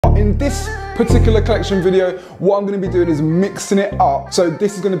in this particular collection video, what I'm going to be doing is mixing it up. So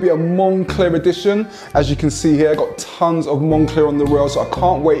this is going to be a Moncler edition. As you can see here, I got tons of Moncler on the rail, so I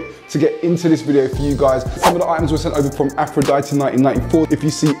can't wait to get into this video for you guys. Some of the items were sent over from Aphrodite 1994. If you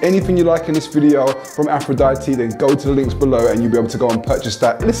see anything you like in this video from Aphrodite, then go to the links below and you'll be able to go and purchase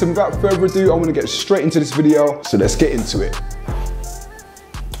that. Listen, without further ado, I want to get straight into this video, so let's get into it.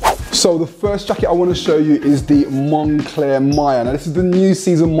 So the first jacket I want to show you is the Moncler Maya. Now this is the new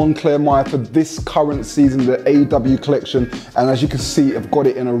season Moncler Maya for this current season, the AW collection. And as you can see, I've got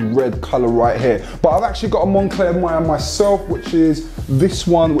it in a red color right here. But I've actually got a Moncler Maya myself, which is this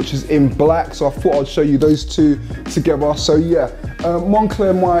one, which is in black. So I thought I'd show you those two together. So yeah,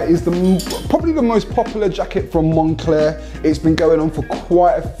 Moncler Maya is probably the most popular jacket from Moncler. It's been going on for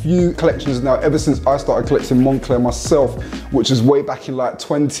quite a few collections now, ever since I started collecting Moncler myself, which is way back in like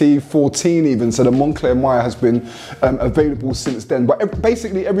 2014 even. So the Moncler Maya has been available since then. But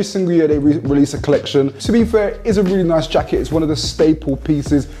basically every single year they release a collection. To be fair, it is a really nice jacket. It's one of the staple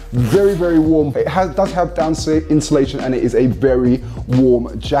pieces. Very, very warm. It does have down insulation, and it is a very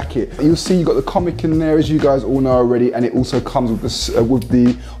warm jacket. You'll see you got the comic in there, as you guys all know already, and it also comes with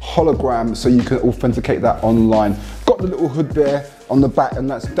the hologram, so you can authenticate that online. Got the little hood there on the back, and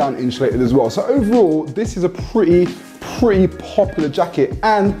that's down insulated as well. So overall, this is a pretty popular jacket,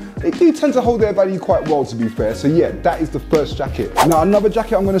 and they do tend to hold their value quite well, to be fair. So yeah, that is the first jacket. Now another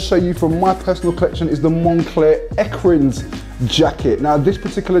jacket I'm going to show you from my personal collection is the Moncler Equins jacket. Now this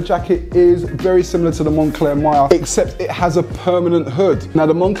particular jacket is very similar to the Moncler Maya, except it has a permanent hood. Now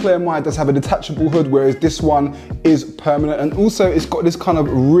the Moncler Maya does have a detachable hood, whereas this one is permanent, and also it's got this kind of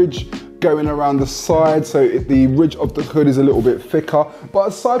ridge going around the side, so the ridge of the hood is a little bit thicker. But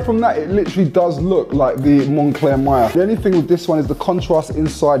aside from that, it literally does look like the Moncler Maya. The only thing with this one is the contrast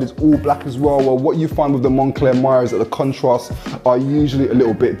inside is all black as well. Well, what you find with the Moncler Maya is that the contrasts are usually a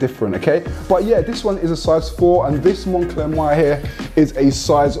little bit different, okay? But yeah, this one is a size 4, and this Moncler Maya here is a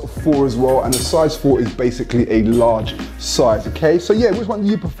size 4 as well, and the size 4 is basically a large size, okay? So yeah, which one do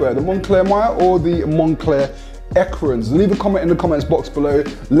you prefer, the Moncler Maya or the Moncler Equins? Leave a comment in the comments box below.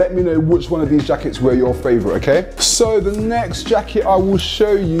 Let me know which one of these jackets were your favorite, okay? So the next jacket I will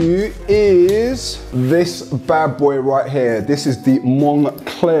show you is this bad boy right here. This is the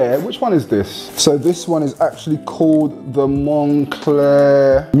Moncler. Which one is this? So this one is actually called the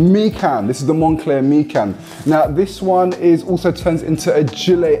Moncler Mican. This is the Moncler Mican. Now this one is also turns into a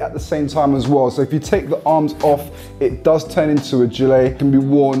gilet at the same time as well. So if you take the arms off, it does turn into a gilet. It can be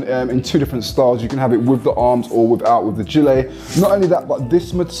worn in 2 different styles. You can have it with the arms or without, with the gilet. Not only that, but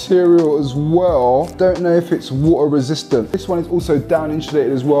this material as well, don't know if it's water resistant. This one is also down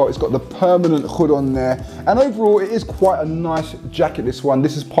insulated as well. It's got the permanent hood on there, and overall it is quite a nice jacket, this one.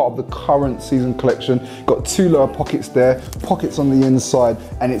 This is part of the current season collection. Got 2 lower pockets there, pockets on the inside,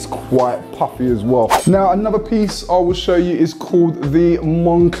 and it's quite puffy as well. Now another piece I will show you is called the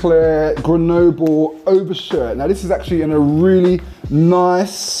Moncler Grenoble overshirt. Now this is actually in a really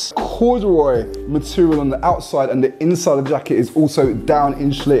nice corduroy material on the outside, and the inside of the jacket is also down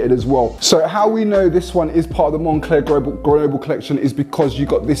insulated as well. So how we know this one is part of the Moncler Grenoble collection is because you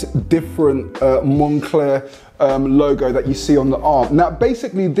got this different Moncler logo that you see on the arm. Now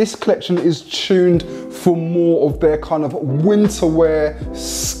basically this collection is tuned for more of their kind of winter wear,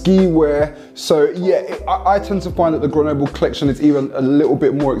 ski wear. So yeah, I tend to find that the Grenoble collection is even a little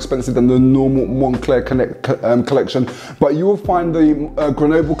bit more expensive than the normal Moncler collection, but you will find the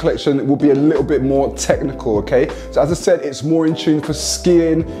Grenoble collection will be a little bit more technical, okay? So as I said, it's more in tune for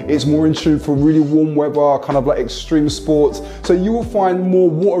skiing, it's more in tune for really warm weather, kind of like extreme sports. So you will find more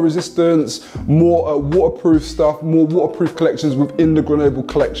water resistance, more waterproof stuff, more waterproof collections within the Grenoble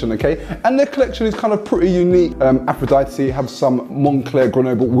collection, okay? And their collection is kind of pretty unique. Aphrodite have some Moncler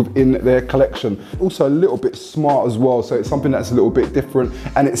Grenoble within their collection. Also a little bit smart as well, so it's something that's a little bit different,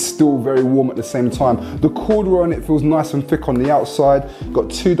 and it's still very warm at the same time. The corduroy on it feels nice and thick on the outside. You've got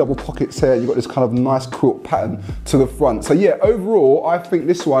 2 double pockets here. You've got this kind of nice quilt pattern to the front. So yeah, overall, I think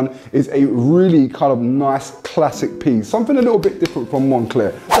this one is a really kind of nice classic piece. Something a little bit different from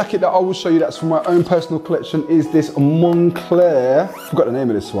Moncler. The jacket that I will show you that's from my own personal collection is this Moncler, I forgot the name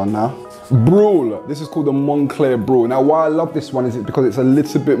of this one now. Brule. This is called the Moncler Brule. Now why I love this one is because it's a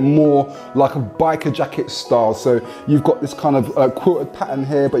little bit more like a biker jacket style. So you've got this kind of quilted pattern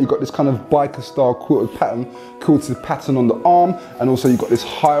here, but you've got this kind of biker style quilted pattern on the arm, and also you've got this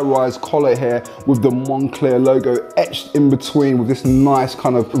high-rise collar here with the Moncler logo etched in between with this nice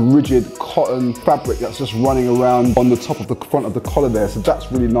kind of rigid cotton fabric that's just running around on the top of the front of the collar there. So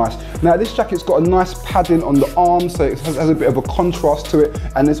that's really nice. Now this jacket's got a nice padding on the arm, so it has a bit of a contrast to it,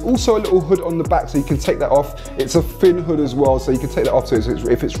 and there's also a little hood on the back, so you can take that off. It's a thin hood as well, so you can take that off, so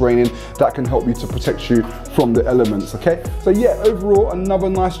if it's raining, that can help you to protect you from the elements, okay? So yeah, overall, another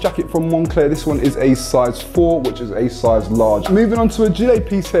nice jacket from Moncler. This one is a size 4, which is a size large. Moving on to a gilet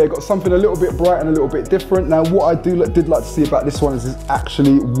piece here, got something a little bit bright and a little bit different. Now, what I did like to see about this one is it's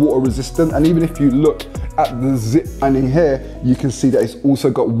actually water resistant, and even if you look at the zip lining here, you can see that it's also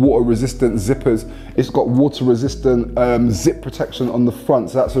got water resistant zippers. It's got water resistant zip protection on the front,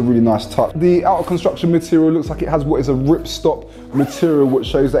 so that's a really nice touch. The outer construction material looks like it has what is a ripstop material, which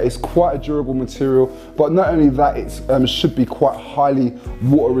shows that it's quite a durable material, but not only that, it should be quite highly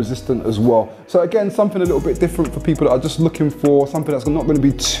water resistant as well. So again, something a little bit different for people that are just looking for something that's not going to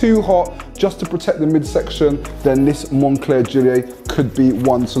be too hot, just to protect the midsection. Then this Moncler gilet could be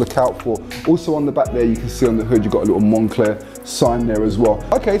one to look out for. Also on the back there, you can see on the hood, you've got a little Moncler sign there as well.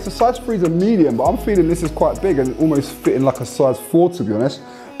 Okay, so size 3 is a medium, but I'm feeling this is quite big and almost fitting like a size 4, to be honest.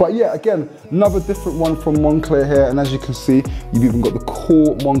 But yeah, again, another different one from Moncler here, and as you can see, you've even got the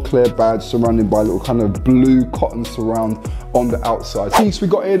cool Moncler badge surrounded by a little kind of blue cotton surround on the outside. Piece we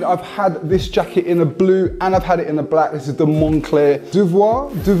got in, I've had this jacket in a blue and I've had it in a black. This is the Moncler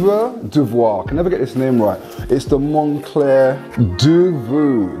Devoir. I can never get this name right. It's the Moncler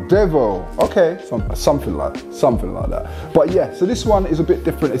Deveau. Okay, something like that. But yeah, so this one is a bit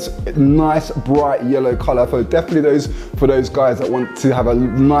different. It's a nice bright yellow color. So definitely for those guys that want to have a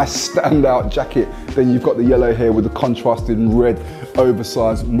nice standout jacket, then you've got the yellow here with the contrasted red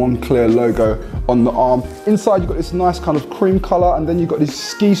oversized Moncler logo on the arm. Inside you've got this nice kind of cream color, and then you've got these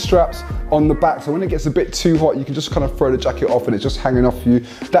ski straps on the back, so when it gets a bit too hot, you can just kind of throw the jacket off and it's just hanging off you.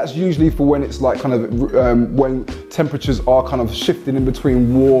 That's usually for when it's like kind of when temperatures are kind of shifting in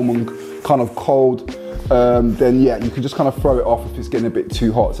between warm and kind of cold. Then yeah, you can just kind of throw it off if it's getting a bit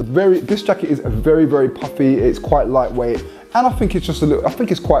too hot. So this jacket is very, very puffy. It's quite lightweight, and I think it's just I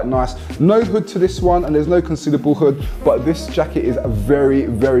think it's quite nice. No hood to this one, and there's no concealable hood, but this jacket is very,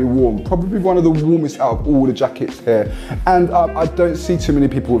 very warm. Probably one of the warmest out of all the jackets here. And I don't see too many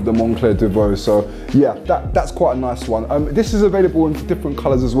people with the Moncler Deveau, so yeah, that's quite a nice one. This is available in different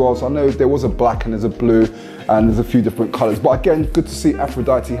colors as well, so I know there was a black and there's a blue, and there's a few different colors, but again, good to see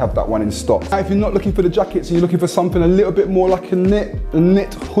Aphrodite have that one in stock. Now, if you're not looking for the jackets and you're looking for something a little bit more like a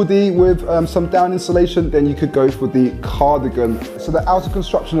knit hoodie with some down insulation, then you could go for the cardigan. So the outer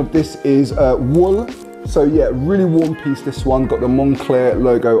construction of this is wool. So yeah, really warm piece, this one. Got the Moncler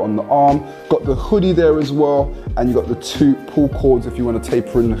logo on the arm, got the hoodie there as well, and you got the 2 pull cords if you want to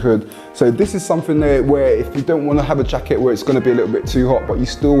taper in the hood. So this is something there where if you don't want to have a jacket where it's going to be a little bit too hot, but you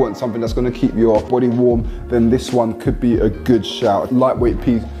still want something that's going to keep your body warm, then this one could be a good shout. Lightweight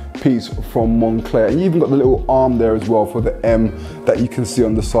piece from Moncler, and you even got the little arm there as well for the M that you can see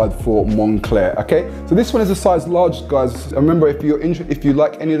on the side for Moncler. Okay, so this one is a size large, guys. Remember, if you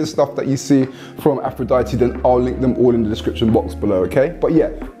like any of the stuff that you see from Aphrodite, then I'll link them all in the description box below. Okay, but yeah,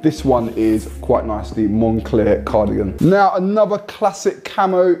 this one is quite nice, the Moncler cardigan. Now, another classic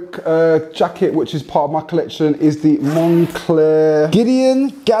camo jacket which is part of my collection is the Moncler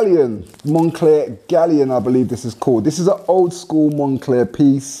Galleon. Moncler Galleon, I believe this is called. This is an old school Moncler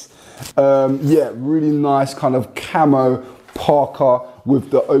piece. Yeah, really nice kind of camo parka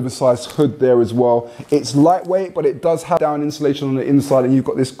with the oversized hood there as well. It's lightweight, but it does have down insulation on the inside, and you've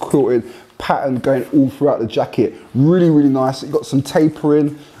got this quilted pattern going all throughout the jacket. Really, really nice. You've got some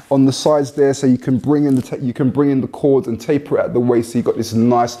tapering on the sides there, so you can bring in the cords and taper it at the waist, so you've got this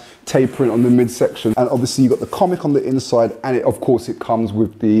nice tapering on the midsection. And obviously you've got the comic on the inside, and of course it comes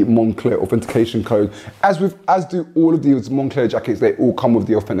with the Moncler authentication code. As do all of these Moncler jackets, they all come with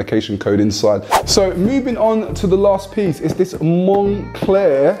the authentication code inside. So moving on to the last piece is this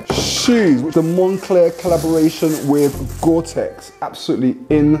Moncler shoes, the Moncler collaboration with Gore-Tex. Absolutely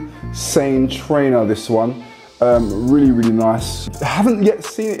insane trainer, this one. Really, really nice. I haven't yet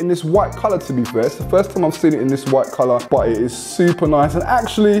seen it in this white color, to be fair. It's the first time I've seen it in this white color, but it is super nice. And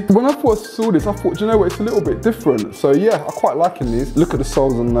actually, when I first saw this, I thought, do you know what, it's a little bit different. So yeah, I quite liking these. Look at the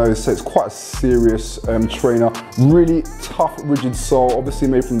soles on those. So it's quite a serious trainer. Really tough, rigid sole, obviously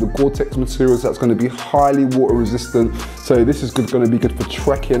made from the Gore-Tex materials. That's going to be highly water resistant. So this is going to be good for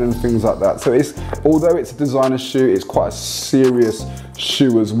trekking and things like that. So although it's a designer shoe, it's quite a serious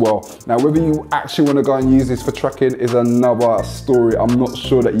shoe as well. Now, whether you actually want to go and use this for trekking is another story. I'm not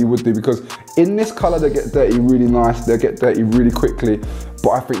sure that you would do, because in this color they get dirty really nice, they get dirty really quickly.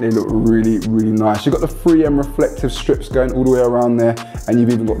 but I think they look really, really nice. You've got the 3M reflective strips going all the way around there, and you've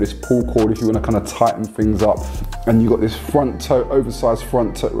even got this pull cord if you want to kind of tighten things up. And you've got this front toe, oversized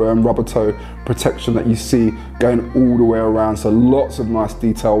front toe, rubber toe protection that you see going all the way around. So lots of nice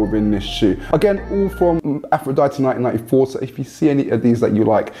detail within this shoe. Again, all from Aphrodite 1994. So if you see any of these that you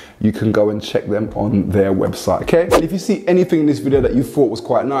like, you can go and check them on their website, okay? And if you see anything in this video that you thought was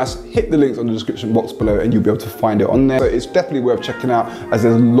quite nice, hit the links on the description box below and you'll be able to find it on there. So it's definitely worth checking out, as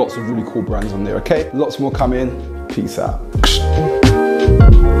there's lots of really cool brands on there, okay? Lots more coming. Peace out.